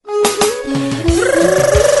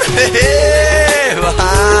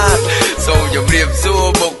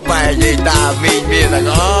ទាំ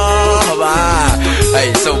ងអស់បាទហើយ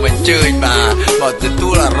សូមអញ្ជើញបាទមកទទួ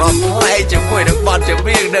លអារម្មណ៍ប្លែកជាមួយនឹងបទចម្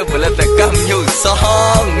រៀងនៅផលិតកម្មញូស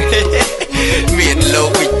ងមានលោក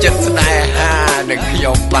វិចិត្រស្នេហានិងខ្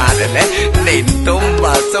ញុំបាទណានេនទុំ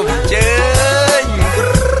បាទសូមអញ្ជើញ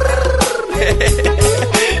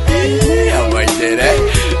អ្វីទេណា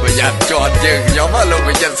ប្រយ័ត្នជាប់យើងខ្ញុំលោក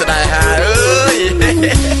វិចិត្រស្នេហាអើយ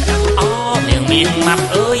អូនាងមានម៉ាប់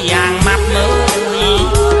អើយយ៉ាងម៉ាប់មើល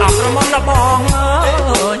អស់ក្រមុំដល់បង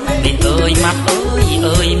អើយនាងអើយម៉ាប់អើយ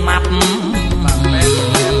អើយម៉ាប់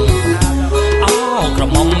អូក្រ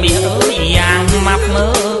មុំមាសអើយយ៉ាងម៉ាប់មើ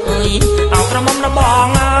លអស់ក្រមុំដល់បង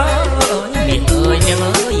អើយនាងអើយនាង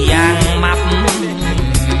អើយយ៉ាងម៉ាប់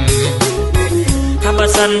ថាបើ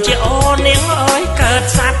សិនជាអូននាងអើយកើត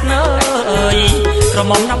សัตว์នើយក្រ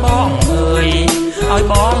មុំដល់បងអើយឲ្យ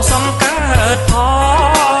បងសំកើតផ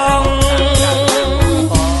ង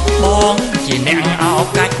បងជាអ្នកអោ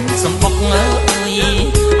កាច់សំបុកអើយ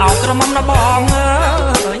អោក្រមុំដល់បង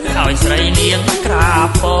អើយឲ្យស្រីនាងក្រាប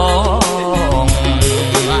ផង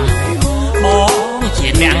បងជា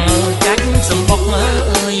អ្នកកាច់សំបុកអើ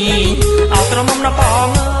យអោក្រមុំដល់បង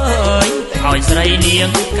អើយឲ្យស្រីនាង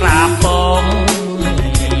ក្រាបផង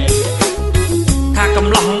ថាកំ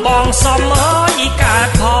ឡោះបងសំអើយកើត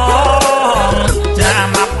ផងចា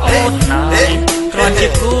ម៉ាប់អូនណើយគ្រាន់ជា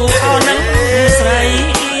គូអូននឹងស្រី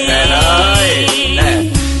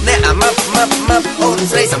ណែអាម៉ាប់អូន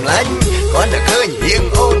ស្រីសម្លាញ់គ្រាន់តែឃើញរៀង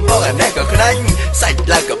អូនបងអានេះក៏ខ្លាញ់សាច់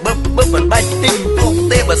ឡើងក៏បឹបមិនបាច់ទិញពុក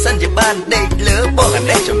ទេបើសិនជាបានដេកលើបងអា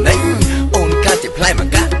នេះចំណេញអូនកាត់ជាផ្លែមក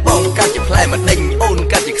កាត់បងកាត់ជាផ្លែមកដេញអូន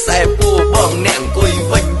កាត់ជាខ្សែពួរបងអ្នកអង្គុយ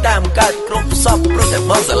វិញតាមកាត់គ្រប់សពព្រោះតែ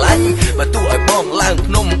បងស្រឡាញ់បើទោះឲ្យបងឡើង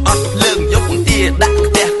ភ្នំអត់លើងយកពងទាដាក់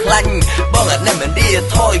ផ្ទះខ្លាញ់បងអានេះមិនឌី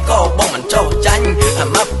ថយក៏បងមិនចោះចាញ់អា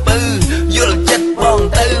ម៉ាប់ពៅយល់ចិត្តបង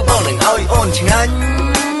ទៅបងនឹងឲ្យអូនឆ្ងាញ់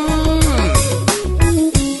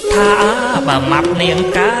ថាបើម៉ាប់នាង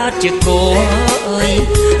កើតជាគូអើយ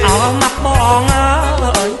ឲ្យម៉ាប់បង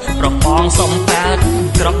អើយប្របងសុំកើត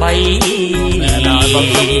ក្របី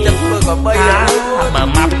ថាបើ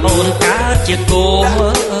ម៉ាប់អូនកើតជាគូ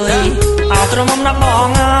អើយឲ្យក្រមុំណាបង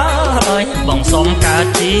អើយបងសុំកើត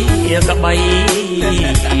ជាក្របី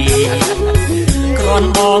គ្រាន់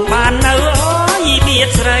បងបាននៅអើយបៀត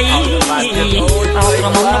ស្រីឲ្យក្រ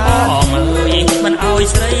មុំណាបងអើយមិនឲ្យ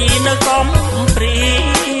ស្រីនៅកំព្រា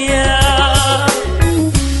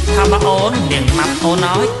ថាបើអូននាងម៉ាប់អូន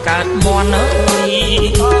ឲ្យកើតមន់អើយ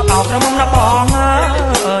អោក្រមុំណាបង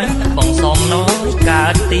អើយបងសុំនោះកើ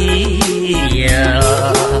តទី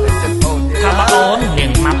ថាបើអូននា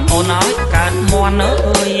ងម៉ាប់អូនឲ្យកើតមន់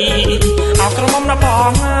អើយអោក្រមុំណាប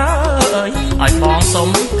ងអើយឲ្យបងសុំ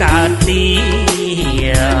កើតទី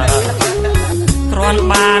គ្រាន់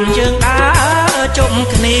បានយើងដើរជុំ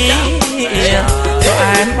គ្នាទៅ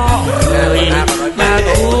អែនបងអើយដើរ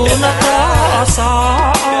គូនក្រស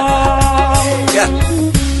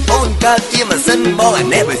អូនកើតជាម៉ាស៊ីនបងអា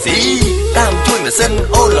នេះបើស៊ីតាមជួយម៉ាស៊ីន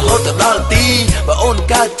អូនរហូតទៅដល់ទីបើអូន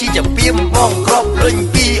កើតជាចំពីមបងក្របលុញ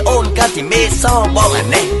ពីអូនកើតជាមេសបងអា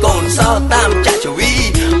នេះកូនសតាមចាក់ជវី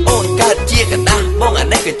អូនកើតជាកណ្ដាស់បងអា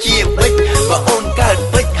នេះក៏ជាពេជ្របើអូនកើត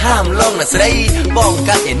ពេជ្រហាមឡងណាស្រីបង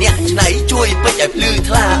កើតជាអ្នកឆ្នៃជួយពេជ្រឲ្យភ្លឺ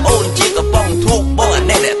ថ្លាអូនជាកំប៉ុងធូបបងអា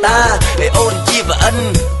នេះអ្នកតាហើយអូនជាប្អិន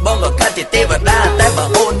បងក៏កើតជាទេវតាតែបើ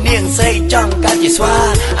អូននាងស្រីចង់កើតជាស្វា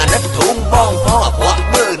អាណិតធំបងផងអាក្រក់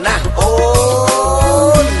មើលណាស់អូ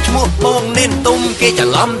នឈ្មោះបងនេនទុំគេច្រ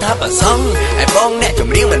ឡំថាប្រសងហើយបងអ្នកច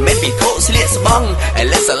ម្រៀងមិនមែនពីខោស្លៀកស្បង់ហើយ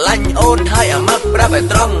លេសស្រឡាញ់អូនហើយអាម៉ាប់ប្រាប់ឲ្យ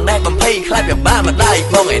ត្រង់ដែលបំភ័យខ្លាចពិបាកម្ដាយ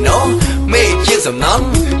បងឯណោះមេជាសំណង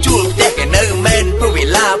ជួលផ្ទះគេនៅមែនព្រោះវេ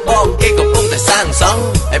លាបងគេកំពុងតែសាងសង់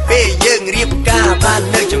ហើយពេលយើងរៀបការបាន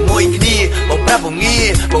នៅជាមួយគ្នាបងប្រាប់បងងារ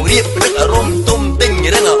បងរៀបព្រឹកអារម្មណ៍ទុំទិញ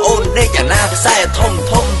រឹងឲ្យអូនដេកអាណាខ្សែធំ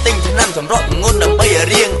ទិញឆ្នាំសម្រក់ងុនដើម្បីឲ្យ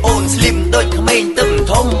រៀងអូនស្លីមដូចក្មេងទឹម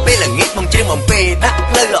ធំពេលល្ងាចបងជ្រៀងបំពេដាក់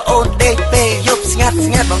ផ្លូវឲ្យអូនដេកពេលយប់ស្ងាត់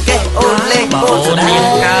បងកេះអូនលេងអូនស្ដាយ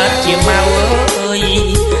កើតជាម៉ៅអើយ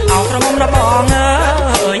អោក្រមុំណាបង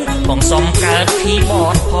អើយបងសុំកើតគីប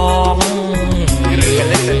តផង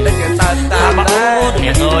ថាបើអូន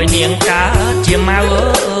នាងអើយនាងកើតជាម៉ៅ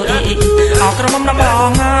អើយអោក្រមុំណាប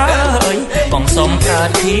ងអើយបងសុំកើត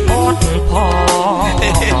គីបតផង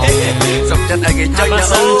សុំចិត្តឲ្យគេចុចបើ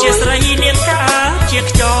សិនជាស្រីនាងកើតជា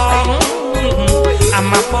ខ្យងអា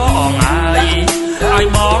ម៉ាបងអើយឲ្យ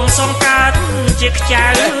បងសុំកើតជាខ្ចៅ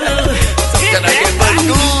សុំចិត្តឲ្យគេមើល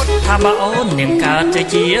គូតថាបើអូននាងកើតទៅ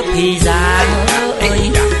ជាភីហ្សាអើយ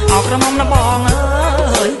អោក្រមុំណាបង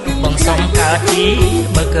អើយបងសុំកើតជា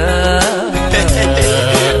ប៊ឺហ្គឺ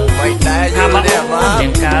មិនដែរថាបើអូននា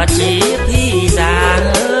ងកើតជាភីហ្សា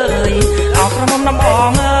អើយអោក្រមុំណាប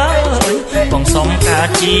ងអើយបងសុំកើត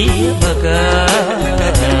ជាប៊ឺហ្គឺ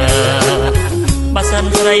ន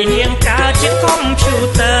ស្រីនាងកើតជាកុំព្យូ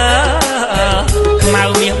ទ័រខ្មៅ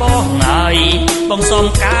មាសបងហើយបងសុំ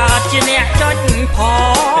កើតជាអ្នកចុចផ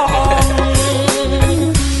ង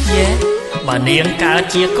បើនាងកើត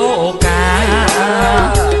ជាកូកា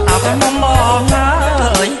អើក៏មុំបងហើ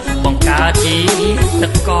យបងកើតជាទឹ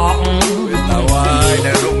កកកអើយ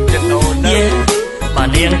នៅរុំចិត្តអូនណាបើ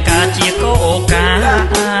នាងកើតជាកូកា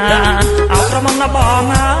អើក្រមុំណាបង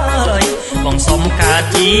ហើយបងសុំកើត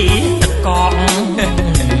ជាទឹកកក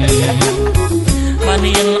បើ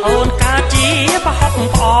នាងអូនកើតជាប្រហុក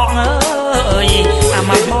ផ្អក